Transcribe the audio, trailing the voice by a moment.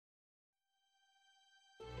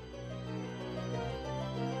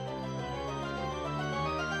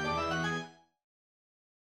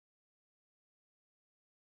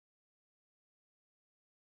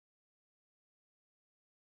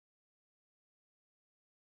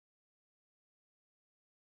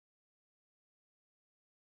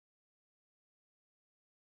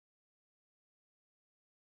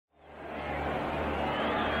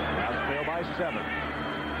by 7.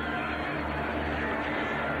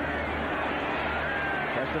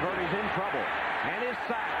 Testaverde's in trouble and is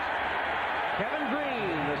sacked. Kevin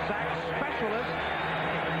Greene, the sack specialist,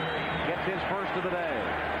 gets his first of the day.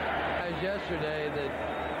 Yesterday that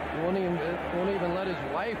won't even let his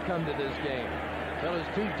wife come to this game. Well,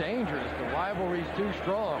 it's too dangerous. The rivalry's too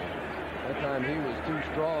strong. That time he was too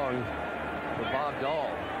strong for Bob Dahl.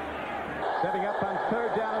 Setting up on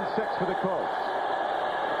 3rd down and 6 for the Colts.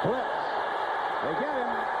 Blitz. They get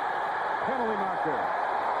him. Penalty marker.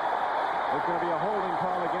 There's going to be a holding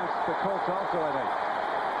call against the Colts also, I think.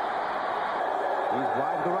 He's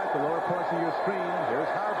wide to the right, the lower portion of your screen. Here's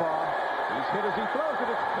Harbaugh. He's hit as he throws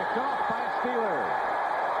it. It's picked off by a Steeler.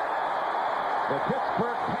 The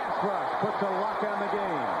Pittsburgh pass rush puts a lock on the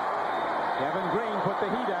game. Kevin Greene put the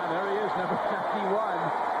heat on. There he is, number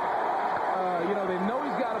 91. You know, they know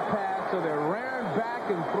he's got a pass, so they're rearing back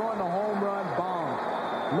and throwing the home run bombs.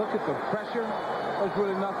 Look at the pressure. There's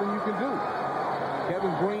really nothing you can do.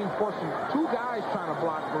 Kevin Greene forcing 2 guys trying to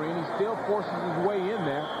block Greene. He still forces his way in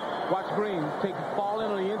there. Watch Greene fall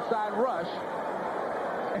in on the inside rush.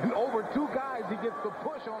 And over 2 guys, he gets the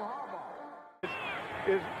push on Harbaugh.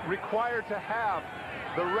 Is required to have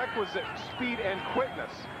the requisite speed and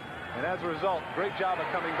quickness. And as a result, great job of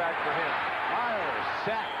coming back for him. Myers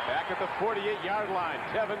sacked back at the 48-yard line.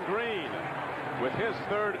 Kevin Greene with his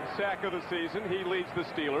 3rd sack of the season. He leads the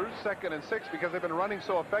Steelers. 2nd and 6 because they've been running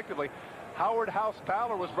so effectively. Howard House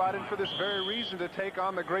Fowler was brought in for this very reason, to take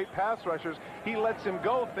on the great pass rushers. He lets him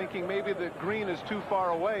go thinking maybe that Greene is too far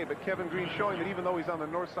away, but Kevin Greene showing that even though he's on the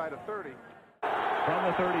north side of 30. From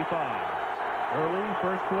the 35. Early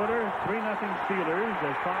first quarter, 3-0 Steelers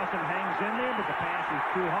as Carlson hangs in there, but the pass is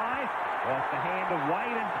too high. Off the hand of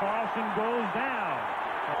White, and Carlson goes down.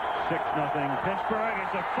 6-0 Pittsburgh.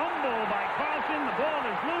 It's a fumble by Carlson. The ball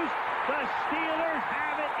is loose. The Steelers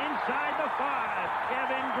have it inside the 5.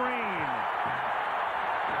 Kevin Greene.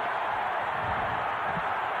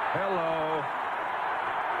 Hello.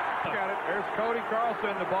 Look at it. There's Cody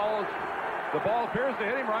Carlson. The ball appears to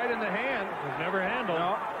hit him right in the hand. It was never handled.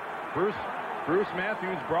 No. Bruce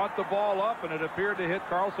Matthews brought the ball up, and it appeared to hit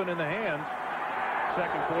Carlson in the hand.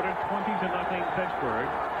 Second quarter, 20-0 Pittsburgh.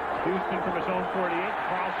 Houston from his own 48.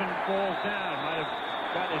 Carlson falls down. Might have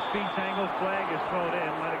gotten his feet tangled. Flag is thrown in.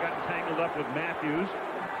 Might have gotten tangled up with Matthews.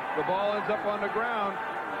 The ball ends up on the ground.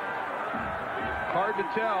 Hard to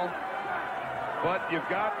tell, but you've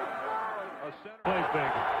got a center. Plays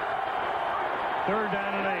big. 3rd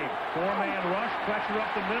down and 8. 4-man rush. Fletcher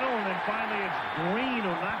up the middle, and then finally it's Greene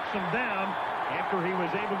who knocks him down after he was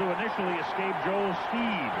able to initially escape Joel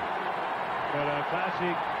Steed. But a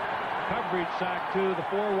classic coverage sack to the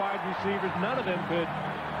 4 wide receivers. None of them could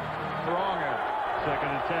wrong it. 2nd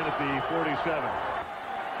and 10 at the 47.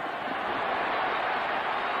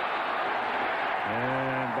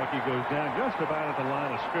 And Bucky goes down just about at the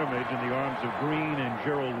line of scrimmage in the arms of Greene and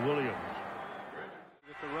Gerald Williams.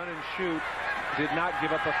 The run and shoot did not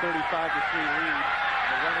give up a 35-3 lead.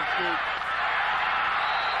 The run and shoot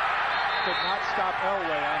could not stop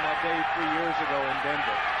Elway on that day 3 years ago in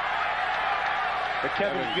Denver. But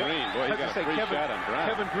Kevin Greene, boy, he got a free shot on Brown.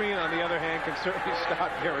 Kevin Greene, on the other hand, can certainly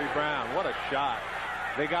stop Gary Brown. What a shot.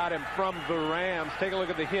 They got him from the Rams. Take a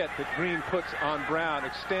look at the hit that Greene puts on Brown.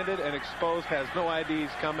 Extended and exposed, has no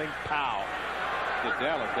IDs coming. Pow. The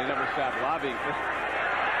Dallas, they never stopped lobbying.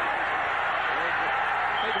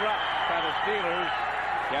 Big rush by the Steelers.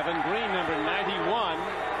 Kevin Greene, number 91,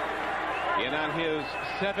 in on his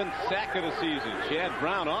 7th sack of the season. Chad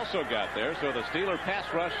Brown also got there, so the Steeler pass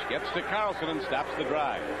rush gets to Carlson and stops the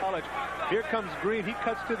drive. Here comes Greene. He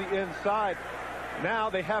cuts to the inside.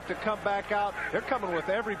 Now they have to come back out. They're coming with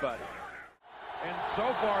everybody. And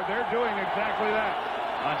so far, they're doing exactly that.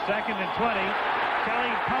 On 2nd and 20,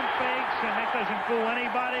 Kelly pump fakes, and it doesn't fool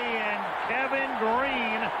anybody, and Kevin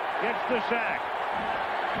Greene gets the sack.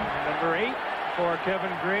 Number 8 for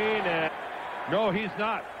Kevin Greene. No, he's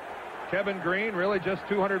not. Kevin Greene, really just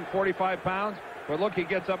 245 pounds. But look, he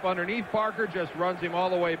gets up underneath Parker, just runs him all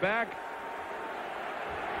the way back.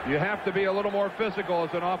 You have to be a little more physical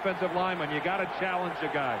as an offensive lineman. You got to challenge a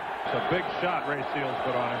guy. It's a big shot Ray Seals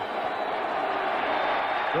put on him.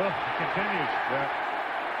 Continues. Yeah.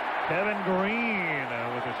 Kevin Greene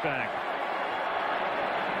with a sack.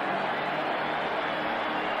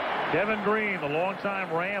 Kevin Greene, the longtime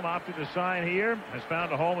Ram, opted to sign here, has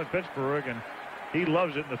found a home in Pittsburgh, and he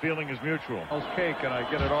loves it, and the feeling is mutual. Cake, and I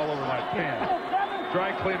get it all over my pants.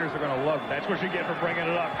 Dry cleaners are going to love that. That's what you get for bringing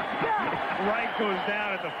it up. Wright goes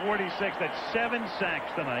down at the 46. That's 7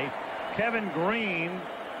 sacks tonight. Kevin Greene,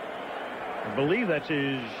 I believe that's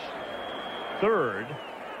his 3rd.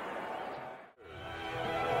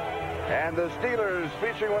 And the Steelers,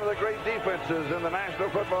 featuring one of the great defenses in the National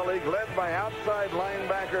Football League, led by outside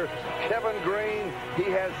linebacker Kevin Greene.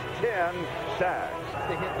 He has 10 sacks.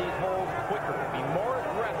 To hit these holes quicker, be more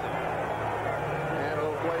aggressive. And a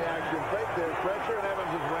little play action fake. There's pressure, and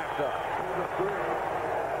Evans is wrapped up.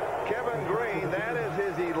 Kevin Greene, that is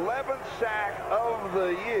his 11th sack of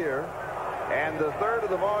the year and the third of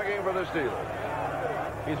the ball game for the Steelers.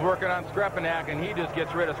 He's working on Skrepenak, and he just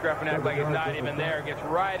gets rid of Skrepenak like he's not even there. Gets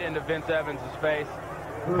right into Vince Evans' face,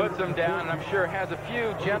 puts him down, and I'm sure has a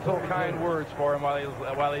few gentle, kind words for him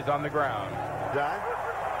while he's on the ground. John,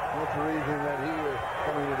 what's the reason that he was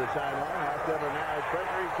coming to the sideline? After the now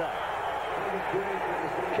pressure sack.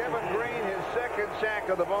 Kevin Greene, his second sack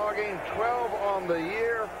of the ball game, 12 on the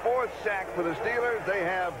year, fourth sack for the Steelers. They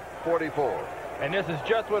have 44. And this is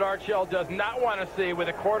just what Art Shell does not want to see with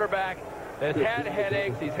a quarterback that's had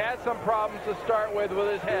headaches. He's had some problems to start with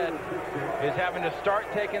his head. Is having to start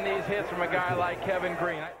taking these hits from a guy like Kevin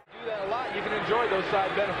Greene. I do that a lot. You can enjoy those side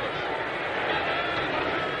benefits.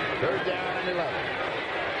 Third down and 11.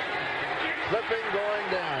 Slipping, going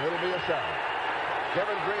down. It'll be a sack.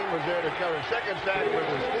 Kevin Greene was there to cover second sack for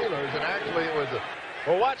the Steelers, and actually it was a...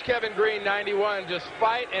 Well, watch Kevin Greene, 91, just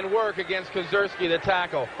fight and work against Kozerski, the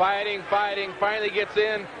tackle. Fighting, finally gets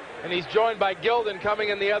in, and he's joined by Gilden coming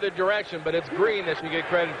in the other direction, but it's Greene that should get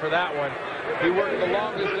credit for that one. He worked the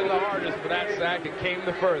longest and the hardest for that sack and came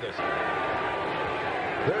the furthest.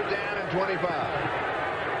 Third down and 25.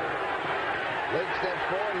 Lake steps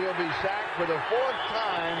forward. He'll be sacked for the fourth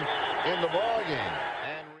time in the ball game.